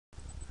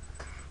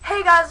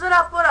Hey guys, what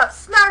up,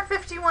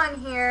 Snark51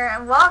 here,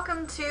 and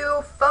welcome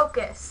to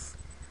Focus.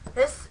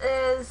 This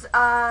is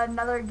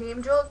another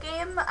Game Jolt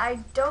game. I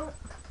don't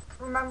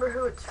remember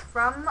who it's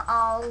from.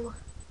 I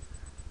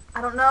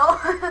don't know.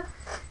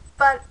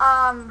 But,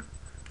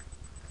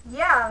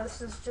 yeah, this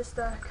is just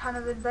a kind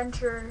of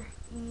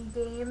adventure-y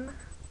game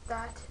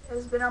that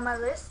has been on my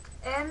list.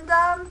 And,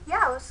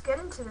 yeah, let's get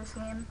into this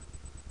game.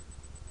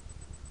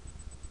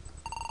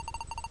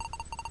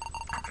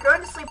 After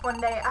going to sleep one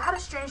day, I had a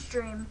strange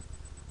dream.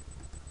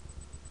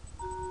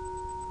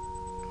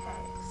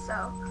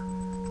 So,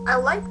 I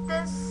like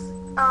this,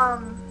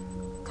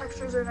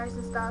 textures are nice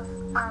and stuff.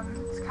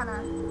 It's kind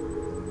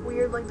of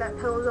weird, like that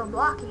pillow's so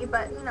blocky,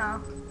 but, you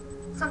know,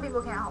 some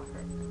people can't help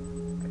it.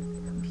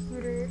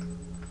 Computer,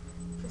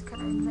 just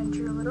kind of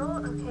adventure a little.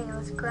 Okay,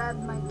 let's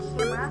grab my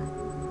camera.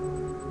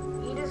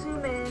 E to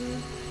zoom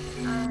in,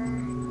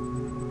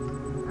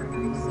 or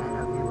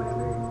reset, okay,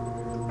 whatever.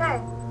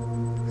 Okay,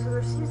 so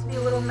there seems to be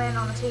a little man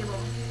on the table.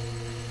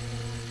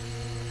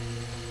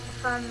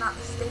 If I'm not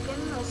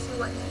mistaken, we'll see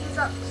what he's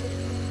up to.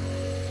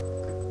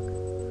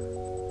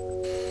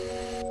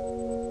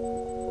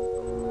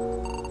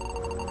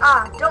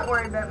 Don't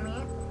worry about me.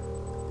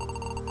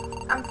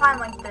 I'm fine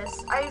like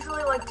this. I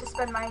usually like to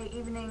spend my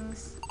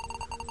evenings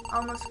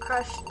almost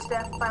crushed to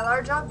death by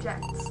large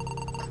objects.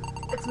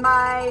 It's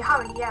my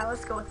hobby, yeah,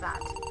 let's go with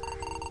that.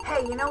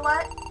 Hey, you know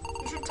what?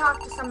 You should talk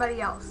to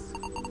somebody else.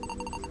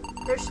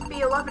 There should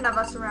be 11 of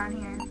us around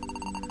here.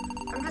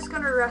 I'm just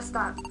gonna rest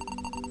up.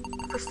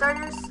 For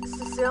starters,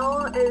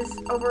 Cecile is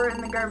over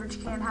in the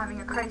garbage can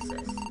having a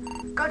crisis.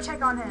 Go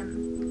check on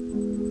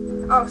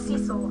him. Oh,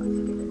 Cecil, I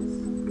think it is.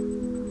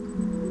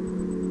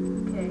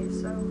 Okay,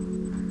 so...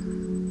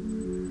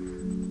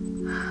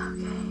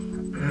 Okay.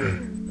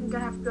 I'm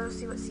gonna have to go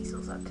see what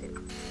Cecil's up to.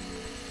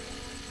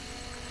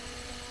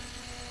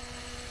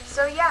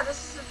 So yeah,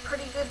 this is a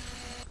pretty good,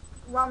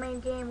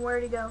 well-made game.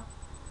 Where'd he go?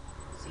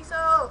 Cecil!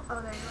 Oh,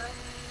 there you are.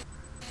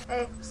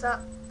 Hey, what's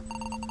up?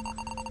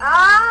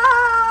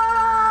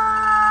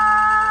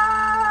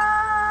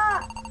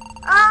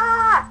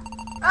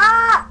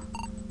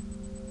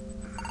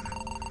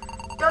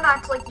 Don't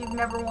act like you've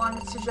never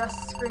wanted to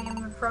just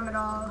scream from it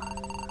all.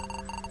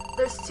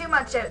 There's too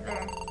much out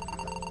there.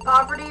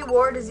 Poverty,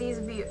 war, disease,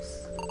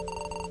 abuse.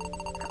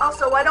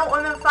 Also, why don't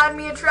women find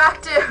me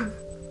attractive?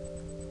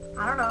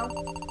 I don't know.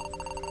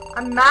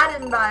 I'm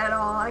maddened by it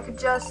all. I could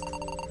just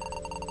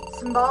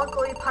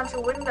symbolically punch a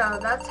window.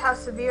 That's how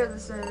severe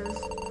this is.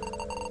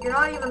 You're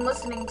not even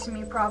listening to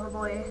me,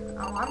 probably.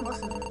 Oh, I'm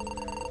listening.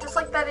 Just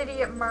like that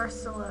idiot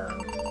Marcelo. I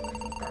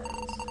think that is.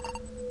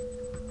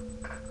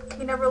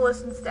 He never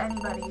listens to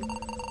anybody.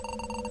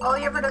 All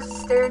he ever does is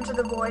stare into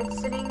the void,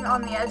 sitting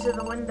on the edge of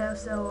the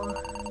windowsill.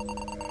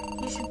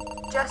 He should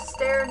just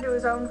stare into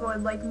his own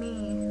void like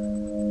me.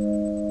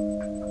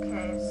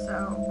 Okay,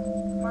 so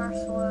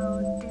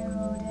Marcelo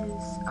dude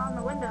is on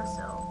the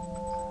windowsill.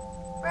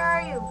 Where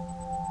are you?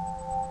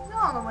 He's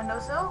not on the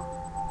windowsill.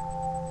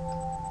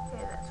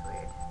 Okay, that's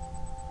weird.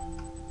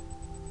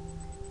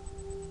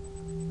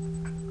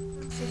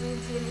 Let's see if we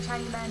can see any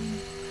tiny men.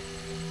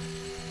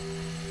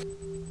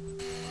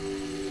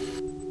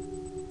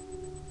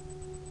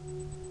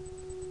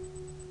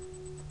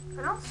 I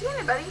don't see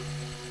anybody.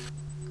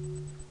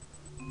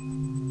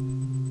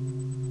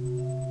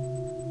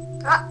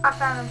 Ah, I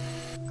found him.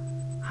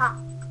 Ha.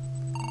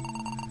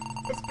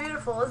 It's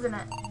beautiful, isn't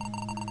it?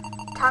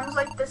 Times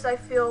like this I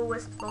feel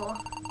wistful.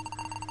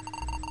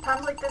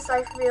 Times like this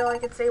I feel I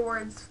could say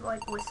words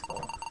like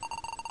wistful.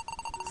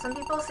 Some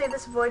people say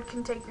this void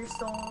can take your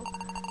soul,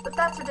 but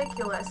that's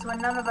ridiculous when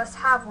none of us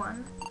have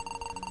one.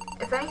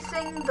 If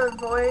anything, the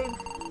void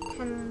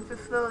can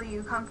fulfill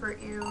you,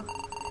 comfort you.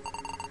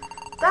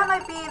 That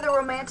might be the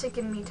romantic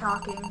in me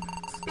talking.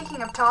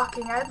 Speaking of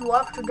talking, I'd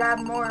love to grab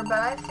more, but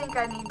I think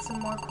I need some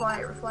more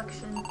quiet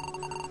reflection.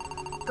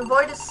 The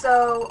void is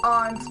so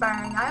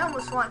awe-inspiring, I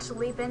almost want to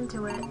leap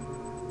into it.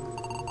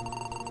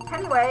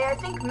 Anyway, I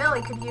think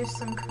Millie could use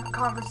some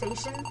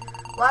conversation.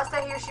 Last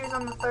I hear, she was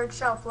on the third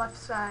shelf, left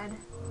side.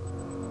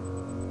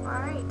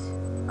 Alright.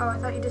 Oh, I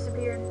thought you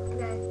disappeared.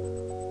 Okay.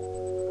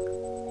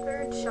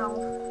 Third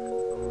shelf.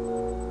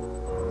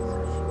 So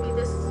it should be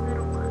this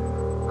middle one.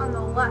 On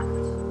the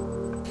left.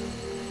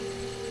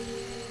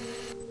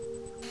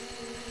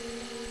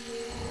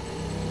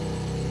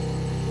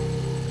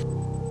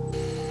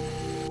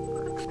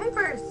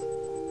 Papers!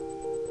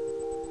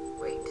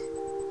 Wait.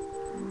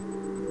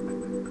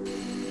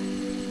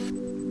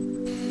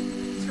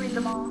 Let's read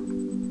them all.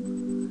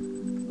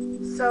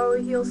 So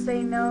he'll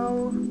say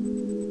no.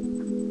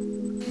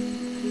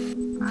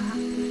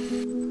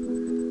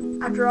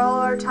 After all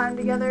our time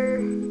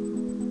together,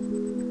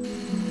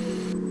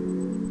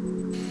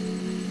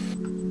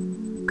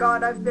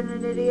 God, I've been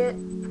an idiot.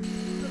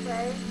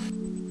 Okay.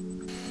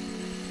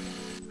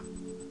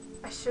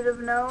 I should have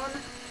known.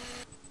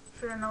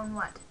 Should have known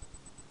what?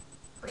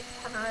 Wait,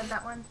 haven't read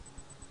that one.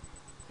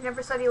 He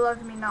never said he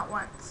loved me, not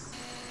once.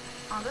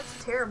 Oh,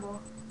 that's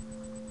terrible.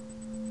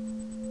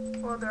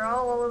 Well, they're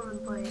all over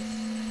the place.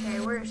 Okay,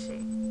 where is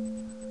she?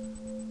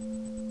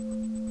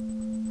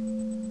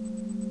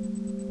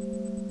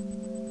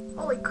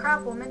 Holy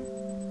crap, woman.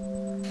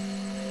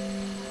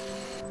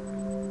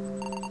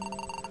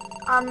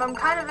 I'm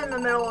kind of in the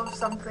middle of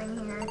something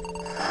here.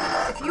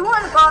 If you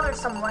want to bother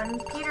someone,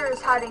 Peter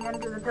is hiding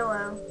under the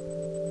pillow.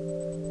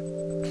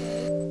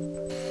 Okay.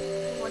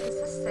 What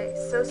does this say?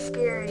 So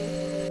scary.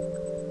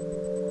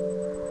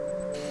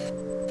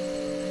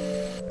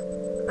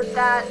 But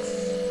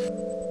that's...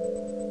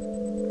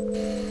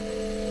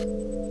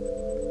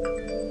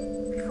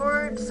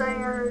 Before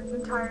deciding our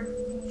entire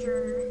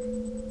future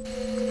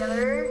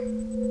together,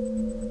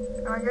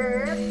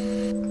 Roger,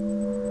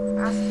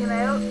 ask him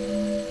out.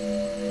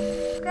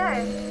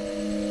 Okay.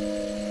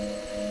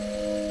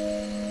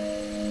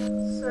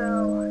 So,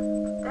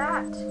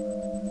 that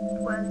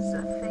was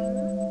a thing,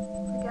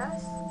 I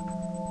guess.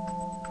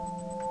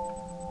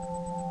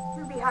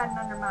 You'd be hiding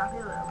under my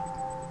pillow.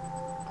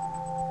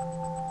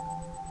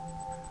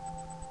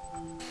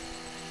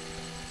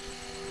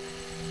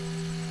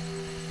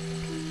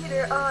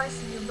 Peter, oh, I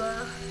see you,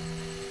 bro.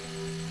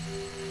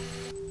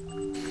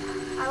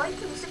 I like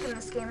the music in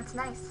this game, it's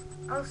nice.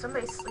 Oh,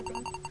 somebody's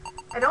sleeping.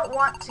 I don't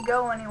want to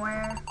go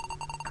anywhere.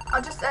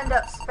 I'll just end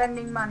up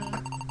spending money.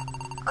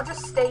 I'll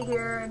just stay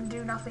here and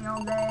do nothing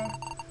all day.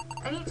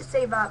 I need to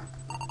save up.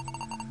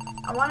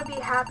 I want to be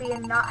happy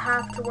and not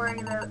have to worry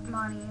about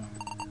money.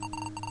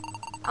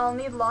 I'll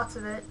need lots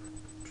of it.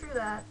 True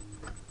that.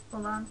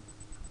 Hold on.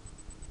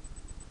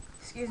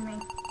 Excuse me.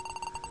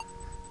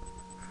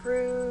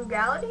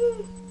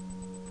 Frugality?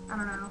 I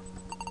don't know.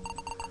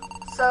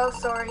 So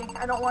sorry.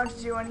 I don't want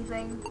to do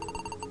anything.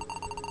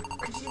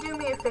 Could you do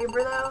me a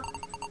favor though?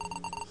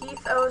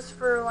 Heath owes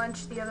for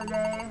lunch the other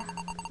day.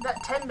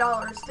 That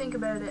 $10, think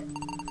about it.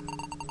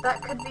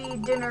 That could be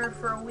dinner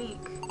for a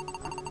week.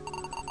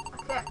 I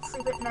can't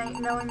sleep at night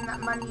knowing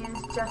that money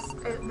is just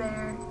out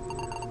there.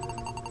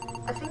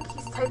 I think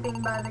he's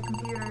typing by the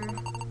computer.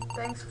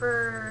 Thanks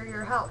for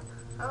your help.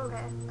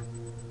 Okay.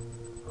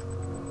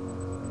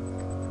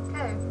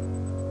 Okay.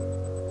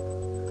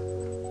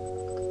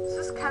 This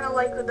is kind of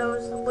like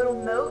those little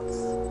notes,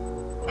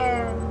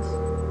 and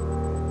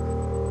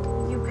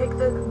you pick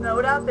the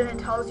note up and it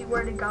tells you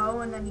where to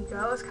go and then you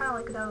go. It's kind of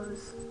like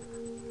those.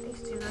 I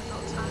used to do those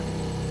all the time.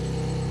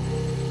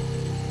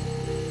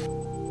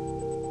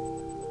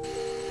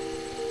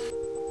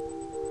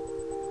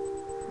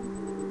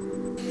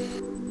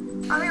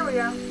 Oh, here we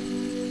go.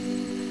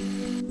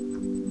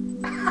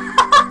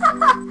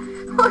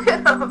 Look at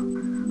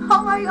him.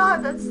 Oh my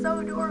god, that's so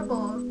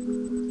adorable.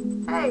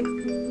 Hey.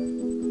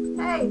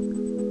 Hey.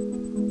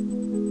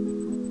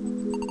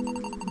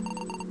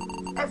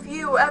 F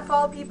you, F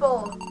all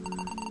people.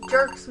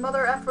 Jerks,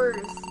 mother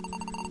effers.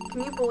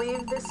 Can you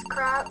believe this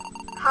crap?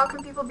 How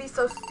can people be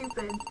so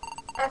stupid?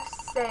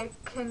 F's sake,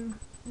 can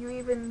you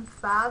even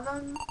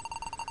fathom?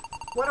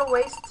 What a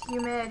waste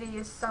humanity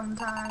is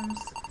sometimes.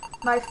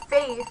 My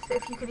faith,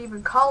 if you could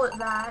even call it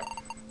that,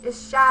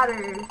 is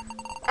shattered.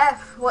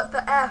 F, what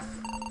the F?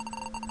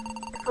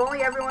 If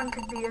only everyone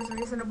could be as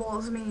reasonable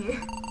as me.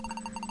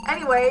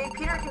 Anyway,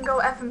 Peter can go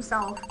F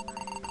himself.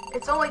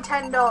 It's only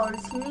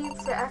 $10. He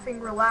needs to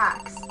effing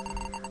relax.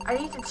 I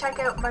need to check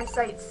out my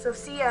sites, so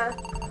see ya.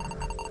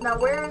 Now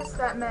where is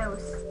that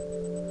mouse?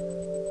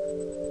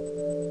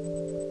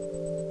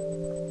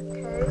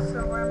 Okay,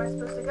 so where am I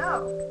supposed to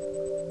go?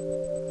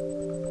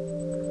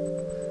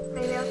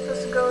 Maybe I'm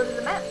supposed to go to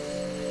the mouse.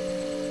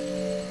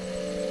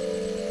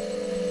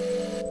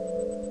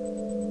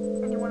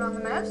 Anyone on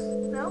the mouse?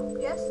 No?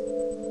 Yes?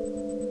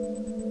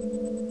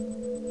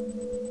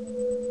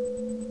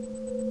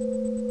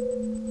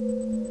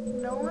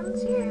 No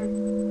one's here.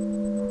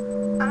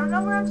 I don't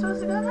know where I'm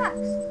supposed to go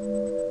next.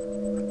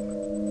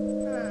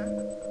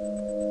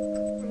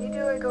 Maybe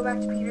do I go back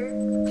to Peter?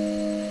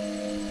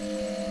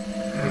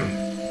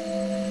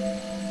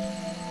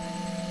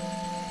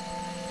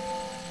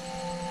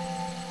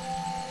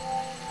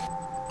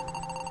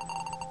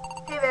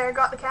 Hey there,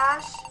 got the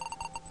cash?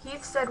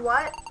 Heath said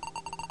what?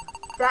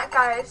 That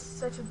guy is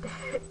such a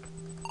dick.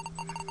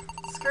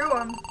 Screw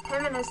him.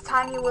 Him and his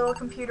tiny little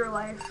computer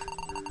life.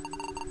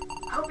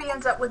 I hope he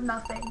ends up with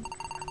nothing.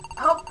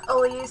 I hope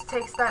Elise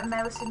takes that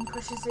mouse and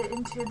pushes it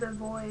into the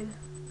void.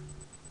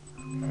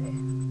 Okay.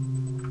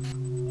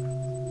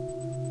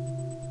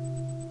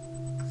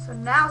 So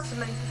now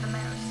somebody put the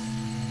mouse.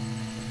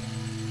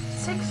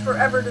 It takes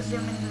forever to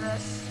zoom into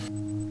this.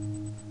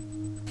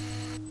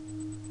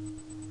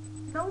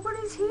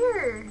 Nobody's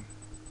here.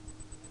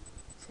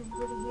 Is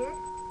anybody here?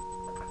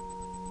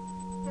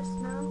 Yes,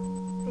 no?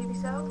 Maybe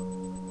so?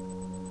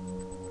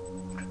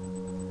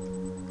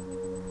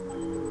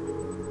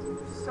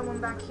 Someone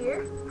back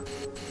here?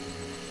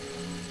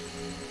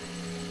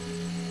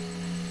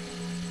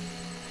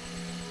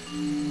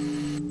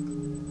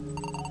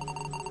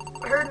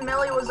 I heard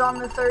Millie was on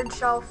the third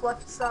shelf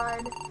left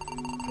side.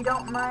 If you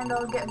don't mind,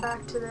 I'll get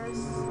back to this.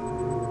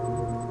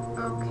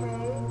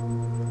 Okay.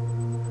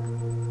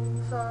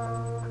 So,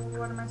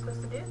 what am I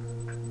supposed to do?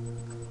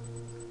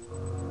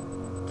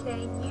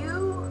 Okay,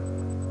 you...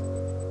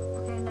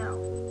 Okay, no.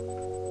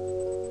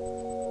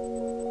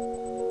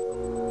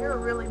 You're a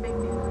really big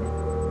dude.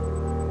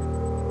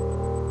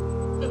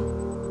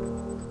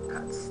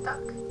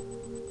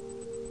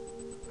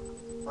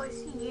 Well, I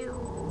see you.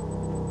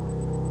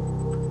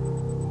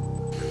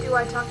 Do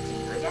I talk to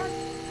you again?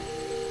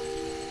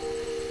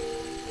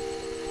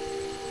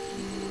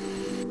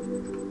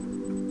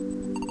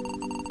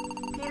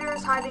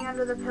 Peter's hiding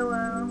under the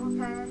pillow.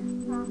 Okay,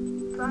 well,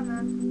 fine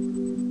then.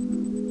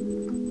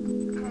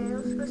 Okay,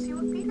 let's go see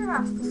what Peter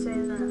has to say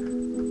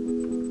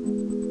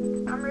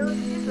then. I'm really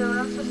confused about what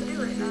I'm supposed to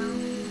do right now.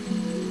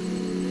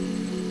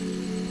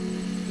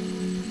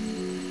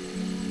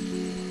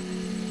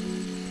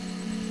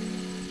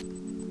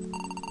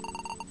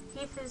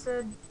 Heath is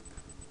a...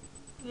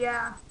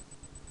 yeah.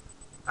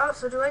 Oh,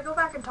 so do I go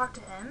back and talk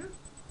to him?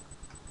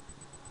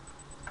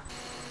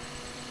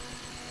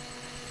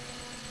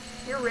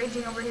 You're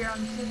raging over here on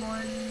the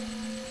keyboard.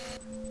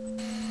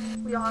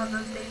 We all have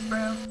those days,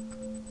 bro.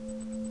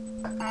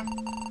 Okay.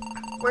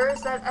 Where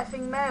is that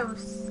effing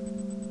mouse?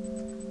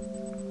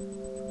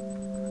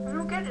 I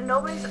don't get it.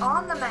 Nobody's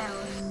on the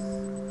mouse.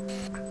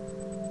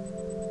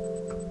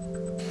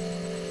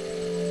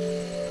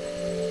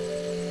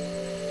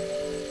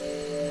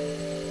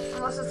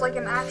 Unless it's like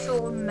an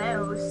actual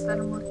mouse that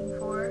I'm looking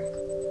for.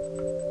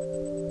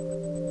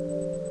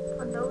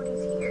 But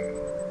nobody's here.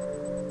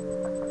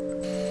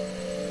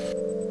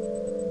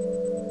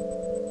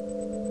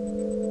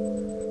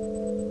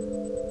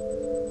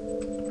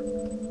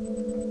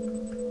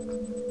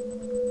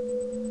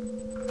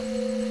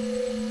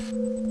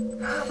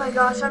 Oh my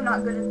gosh, I'm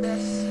not good at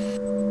this.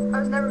 I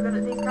was never good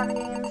at these kind of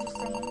games, just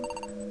saying.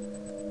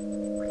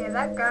 Okay,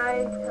 that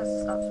guy has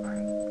to stop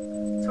swearing.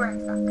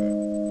 Swearing's not good.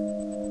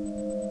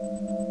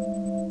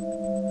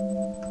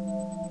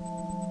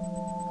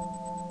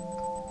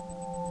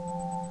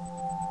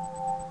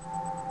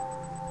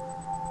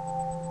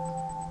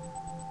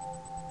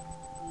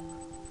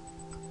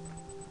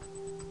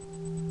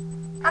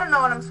 I don't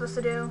know what I'm supposed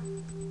to do.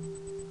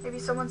 Maybe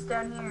someone's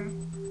down here.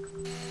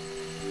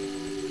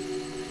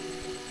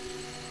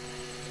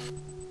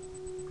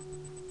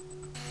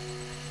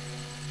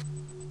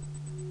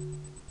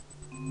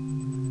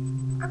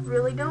 I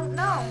really don't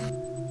know.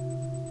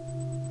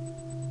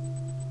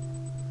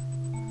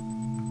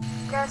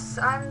 Guess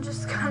I'm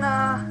just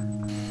gonna...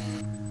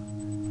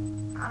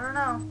 I don't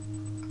know.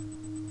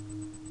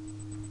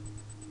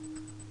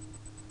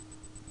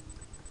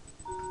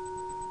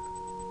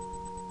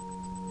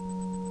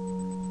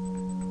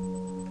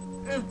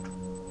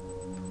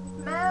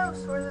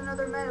 Mouse, where's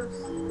another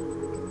mouse?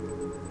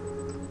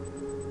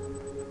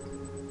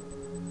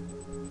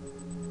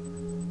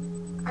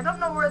 I don't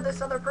know where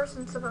this other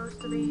person's supposed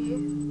to be.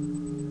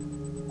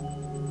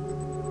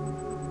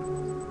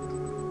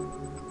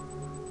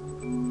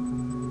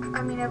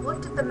 I mean, I've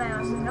looked at the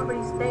mouse and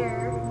nobody's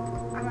there.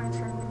 I'm gonna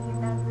turn the view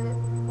down a bit.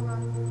 Hold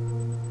on.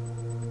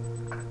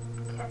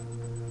 Okay.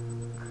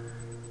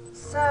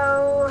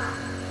 So,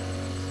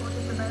 let's look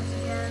at the mouse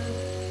again.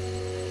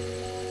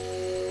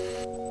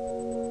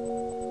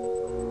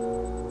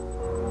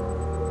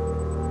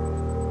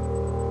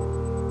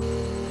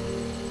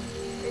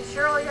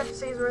 Sure, all you have to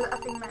say is where the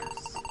effing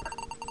mouse.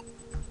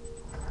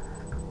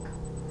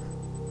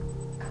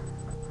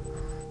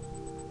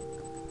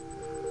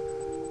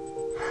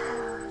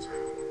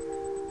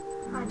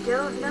 I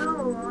don't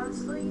know,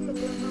 honestly. I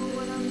don't know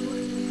what I'm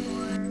looking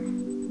for.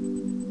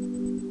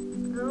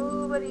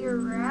 Nobody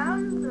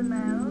around the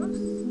mouse.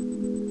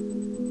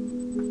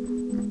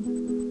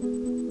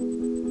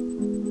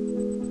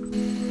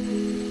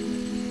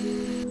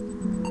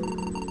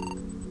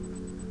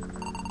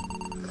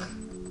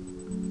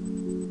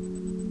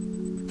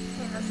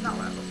 That's not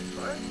what I'm looking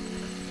for.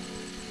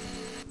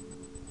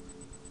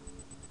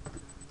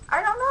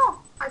 I don't know.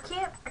 I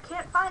can't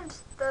find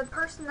the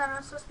person that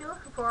I'm supposed to be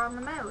looking for on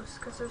the mouse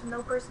because there's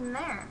no person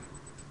there.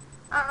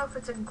 I don't know if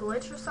it's a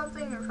glitch or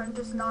something or if I'm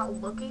just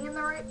not looking in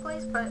the right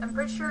place, but I'm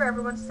pretty sure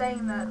everyone's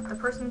saying that the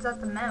person's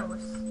at the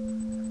mouse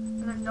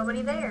and there's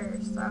nobody there,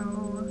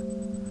 so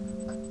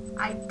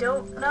I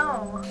don't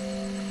know.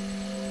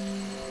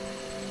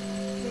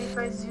 Maybe if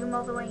I zoom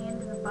all the way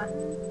into the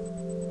button.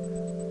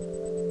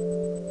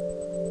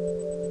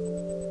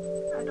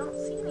 I don't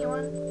see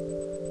anyone.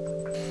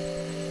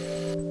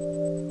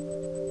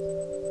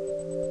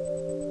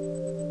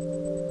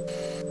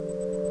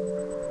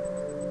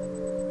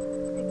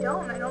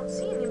 I don't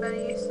see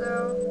anybody,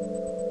 so...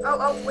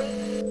 Oh,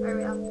 wait. There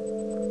we go.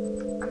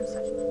 I'm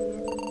such an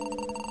idiot.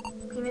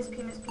 Penis,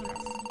 penis,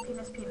 penis.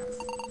 Penis, penis.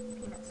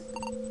 Penis.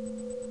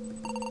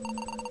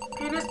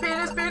 Penis,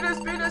 penis, penis,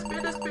 penis,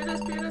 penis,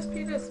 penis, penis,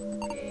 penis,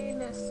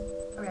 penis.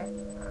 Okay.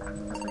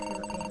 That's my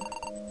favorite game.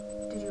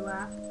 Did you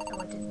laugh? No,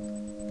 I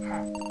didn't.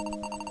 Heh.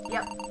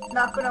 Yep.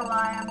 Not gonna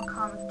lie, I'm a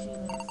comic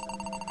genius.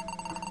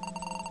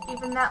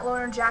 Even that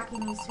loner Jackie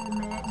needs to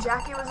admit it.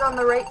 Jackie was on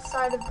the right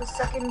side of the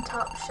second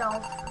top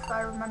shelf, if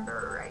I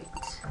remember right.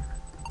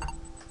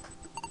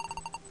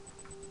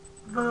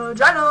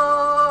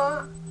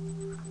 Vagina!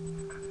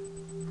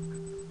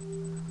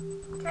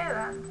 Okay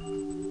then.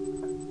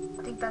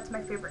 I think that's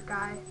my favorite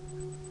guy.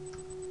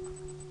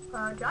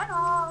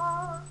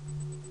 Vagina!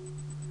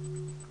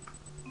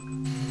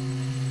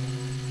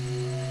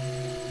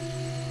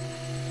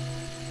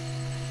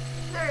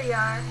 There you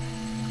are.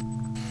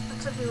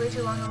 took me way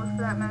too long to look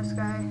for that mouse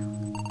guy.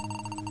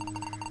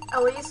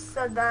 Elise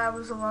said that I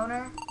was a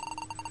loner.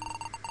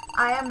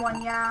 I am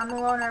one, yeah, I'm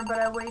a loner, but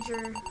I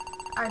wager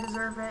I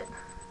deserve it.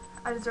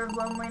 I deserve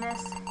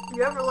loneliness.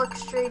 You ever look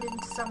straight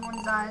into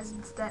someone's eyes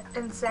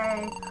and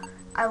say,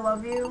 I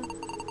love you,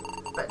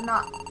 but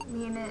not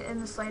mean it in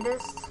the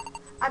slightest?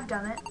 I've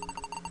done it.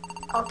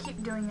 I'll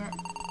keep doing it.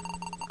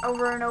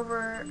 Over and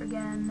over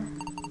again.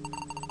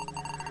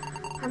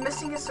 I'm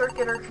missing a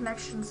circuit or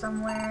connection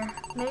somewhere.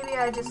 Maybe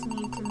I just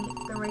need to meet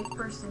the right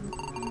person.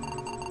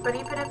 But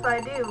even if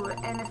I do,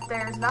 and if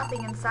there's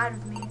nothing inside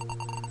of me,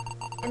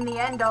 in the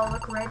end I'll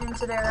look right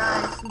into their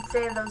eyes and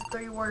say those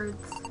 3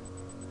 words.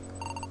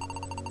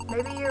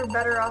 Maybe you're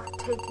better off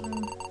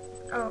taking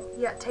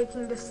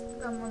to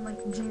someone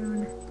like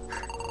June.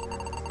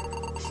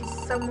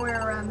 She's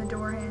somewhere around the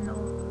door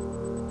handle.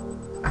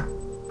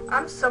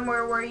 I'm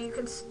somewhere where you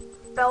can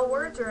spell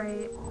words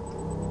right.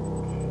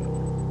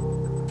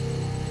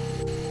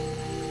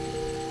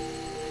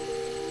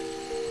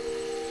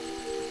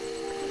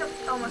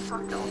 Almost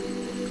talked all.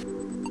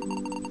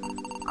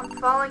 I'm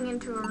falling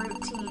into a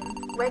routine.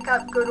 Wake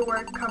up, go to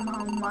work, come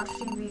home, watch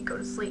TV, go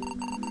to sleep.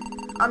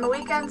 On the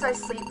weekends I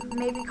sleep,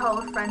 maybe call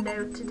a friend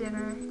out to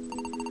dinner.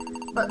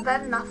 But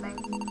then nothing.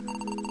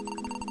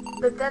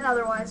 But then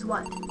otherwise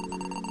what?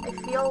 I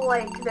feel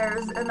like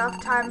there's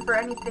enough time for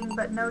anything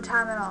but no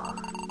time at all.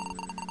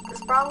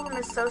 This problem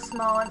is so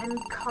small and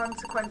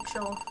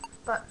inconsequential,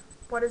 but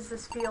what is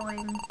this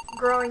feeling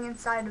growing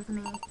inside of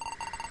me?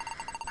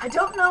 I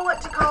don't know what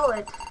to call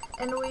it.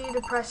 Ennui,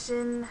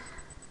 depression,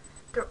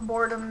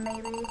 boredom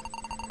maybe.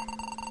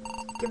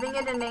 Giving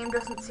it a name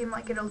doesn't seem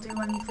like it'll do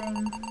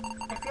anything.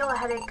 I feel a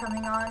headache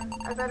coming on.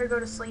 I better go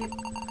to sleep.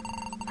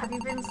 Have you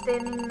been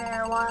standing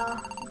there a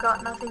while?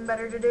 Got nothing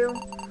better to do?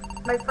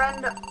 My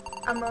friend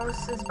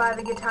Amos is by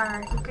the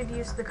guitar. He could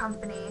use the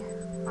company.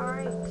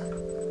 Alright.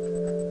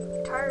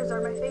 Guitars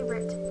are my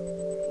favorite.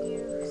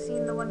 You've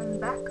seen the one in the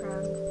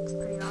background. It's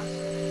pretty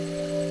awesome.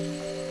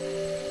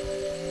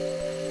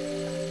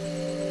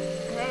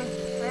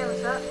 Hey,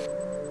 what's up?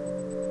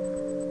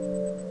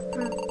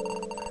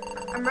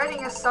 I'm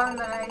writing a song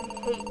that I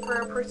hate for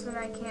a person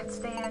I can't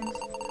stand.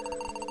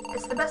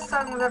 It's the best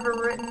song I've ever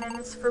written, and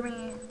it's for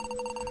me.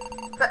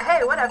 But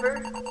hey,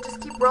 whatever. Just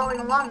keep rolling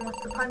along with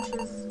the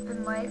punches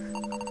in life.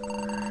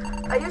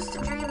 I used to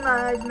dream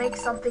that I'd make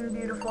something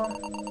beautiful,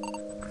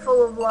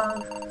 full of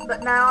love,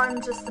 but now I'm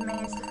just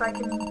amazed if I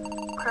can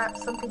crap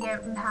something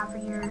out in half a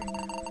year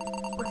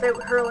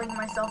without hurling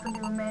myself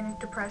into a manic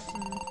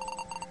depression.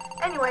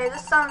 Anyway,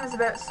 this song is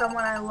about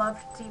someone I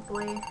loved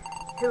deeply,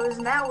 who is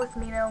now with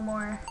me no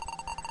more.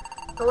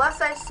 The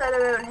less I said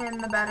about him,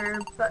 the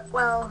better, but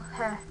well,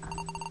 heh.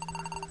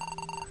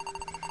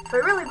 If I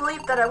really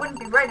believed that, I wouldn't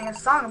be writing a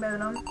song about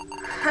him.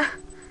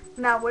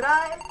 Now, would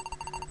I?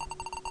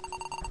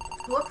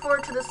 Look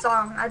forward to the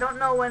song. I don't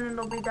know when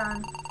it'll be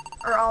done,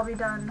 or I'll be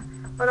done,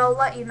 but I'll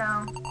let you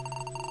know.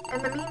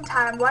 In the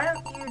meantime, why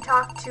don't you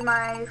talk to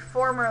my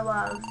former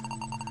love?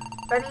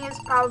 Benny is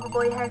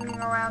probably hanging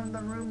around the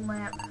room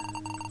lamp,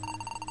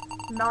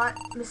 not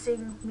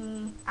missing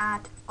me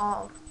at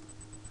all.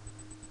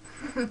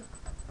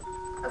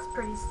 That's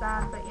pretty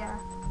sad, but yeah.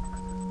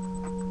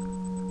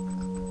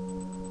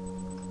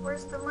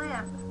 Where's the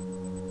lamp?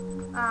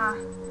 Ah,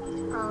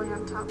 it's probably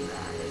on top of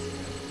that, isn't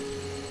it?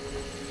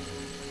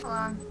 Hold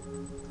on.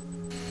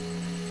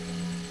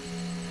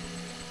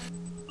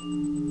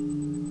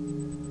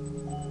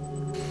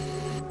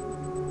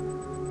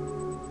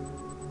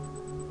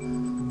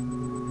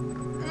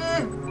 I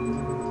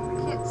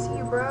can't see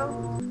you, bro.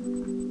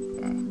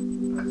 Okay,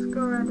 let's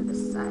go around to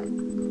this side.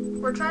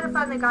 We're trying to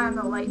find the guy on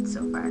the light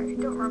so far. I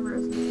don't remember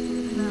his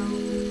name. No,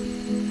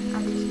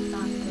 I just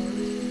found it.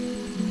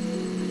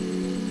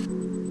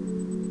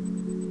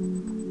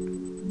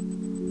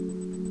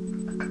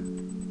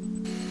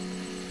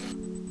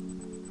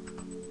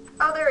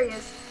 Oh, there he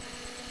is.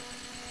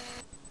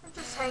 I'm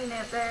just hanging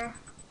out there.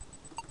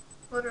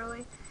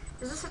 Literally.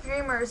 Is this a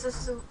dream or is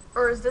this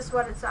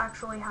what it's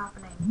actually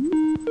happening?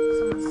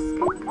 Someone's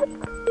escaping me.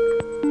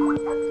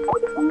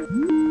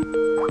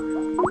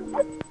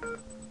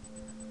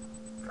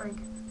 Frig.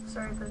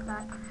 Sorry about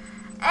that.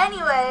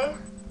 Anyway,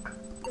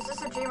 is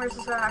this a dream or is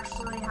this what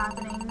actually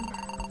happening?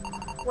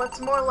 What's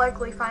more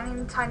likely,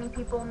 finding tiny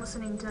people and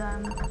listening to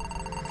them?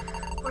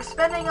 We're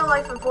spending a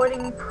life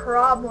avoiding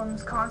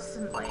problems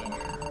constantly.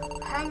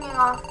 Hanging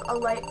off a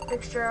light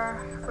fixture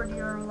for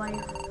dear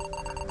life,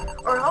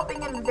 or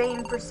hoping in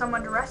vain for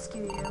someone to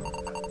rescue you.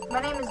 My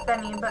name is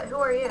Benny, but who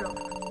are you?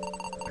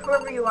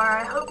 Whoever you are,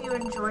 I hope you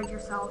enjoyed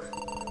yourself,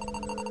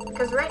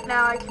 because right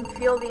now I can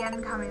feel the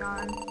end coming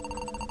on,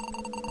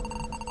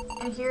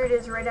 and here it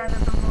is right out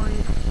of the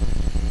void.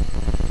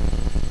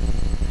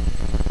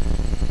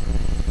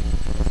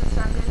 Does it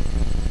sound good?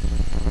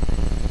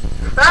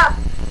 Ah!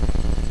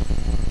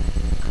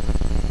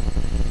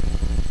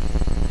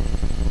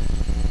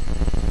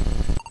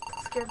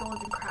 Scared the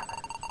living crap out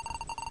of me.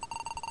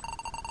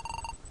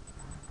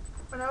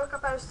 When I woke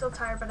up, I was still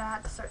tired, but I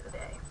had to start the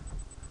day.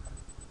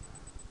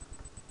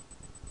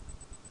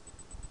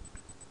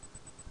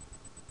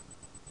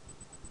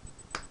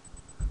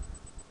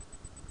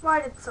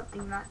 Why did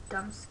something that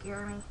dumb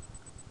scare me?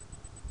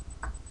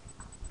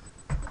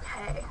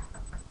 Okay.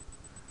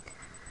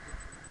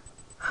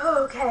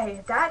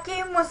 Okay, that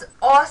game was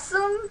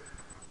awesome.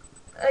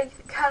 I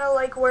kind of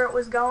like where it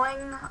was going.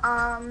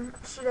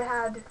 Should have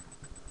had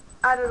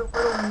added a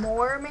little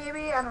more,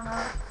 maybe. I don't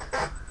know.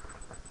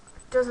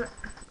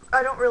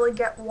 I don't really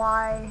get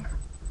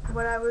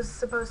what I was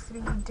supposed to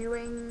be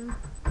doing.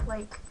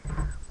 Like,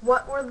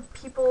 what were the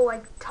people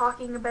like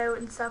talking about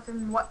and stuff,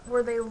 and what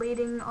were they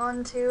leading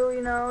on to?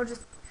 You know,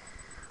 just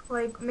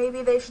like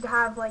maybe they should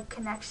have like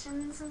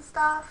connections and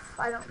stuff.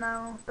 I don't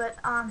know, but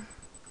I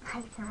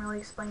can't really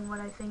explain what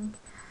I think.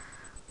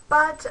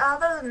 But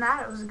other than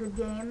that, it was a good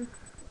game.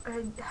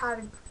 I had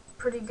a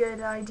pretty good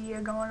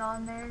idea going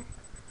on there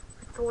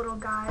with the little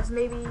guys.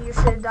 Maybe you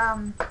should,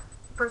 the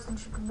person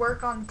should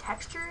work on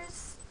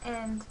textures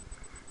and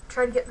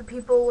try to get the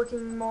people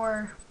looking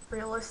more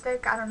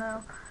realistic. I don't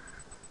know.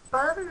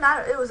 But other than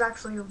that, it was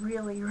actually a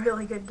really,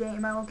 really good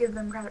game. I will give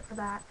them credit for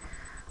that.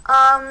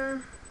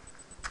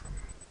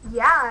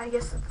 Yeah, I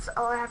guess that's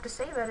all I have to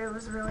say about it. It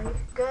was really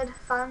good,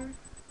 fun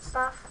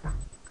stuff.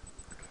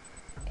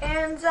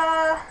 And,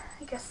 I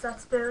guess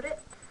that's about it.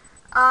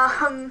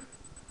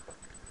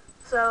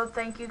 So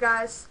thank you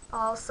guys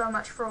all so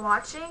much for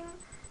watching.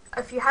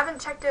 If you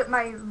haven't checked out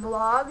my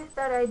vlog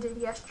that I did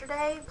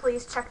yesterday,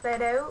 please check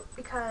that out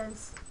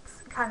because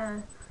it's kind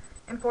of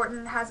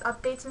important. It has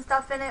updates and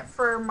stuff in it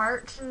for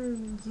March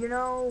and, you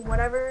know,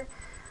 whatever.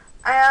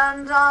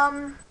 And,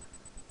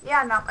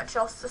 yeah, not much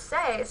else to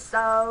say.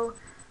 So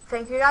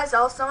thank you guys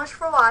all so much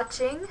for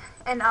watching,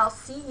 and I'll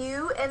see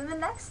you in the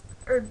next,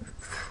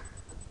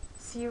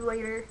 see you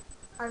later.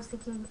 I was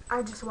thinking,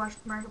 I just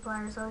watched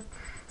Markiplier, so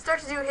start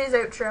to do his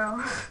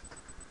outro.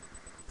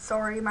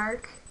 Sorry,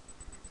 Mark.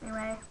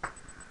 Anyway,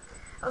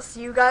 I'll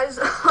see you guys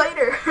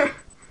later.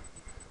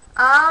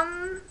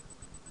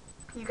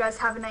 You guys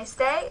have a nice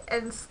day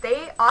and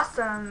stay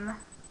awesome.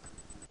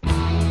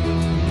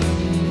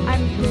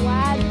 I'm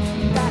glad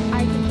that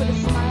I can put a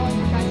smile on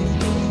your guys'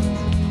 faces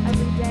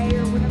every day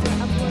or whenever I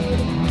upload.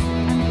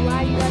 I'm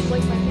glad you guys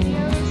like my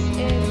videos,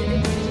 and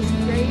it's just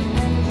great, and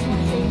I just want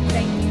to say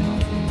thank you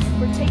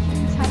for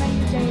taking time out of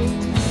your day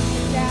to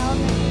sit down on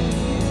your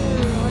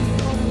computer or on your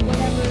phone or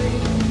whatever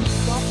and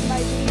watch my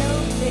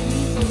videos. It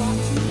means a lot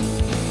to me,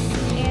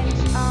 and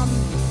it's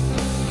coming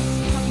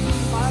from the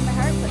bottom of my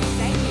heart, but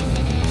thank you.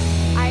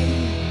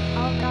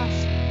 Oh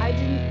gosh, I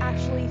didn't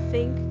actually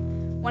think,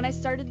 when I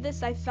started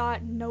this, I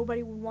thought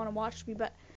nobody would want to watch me, but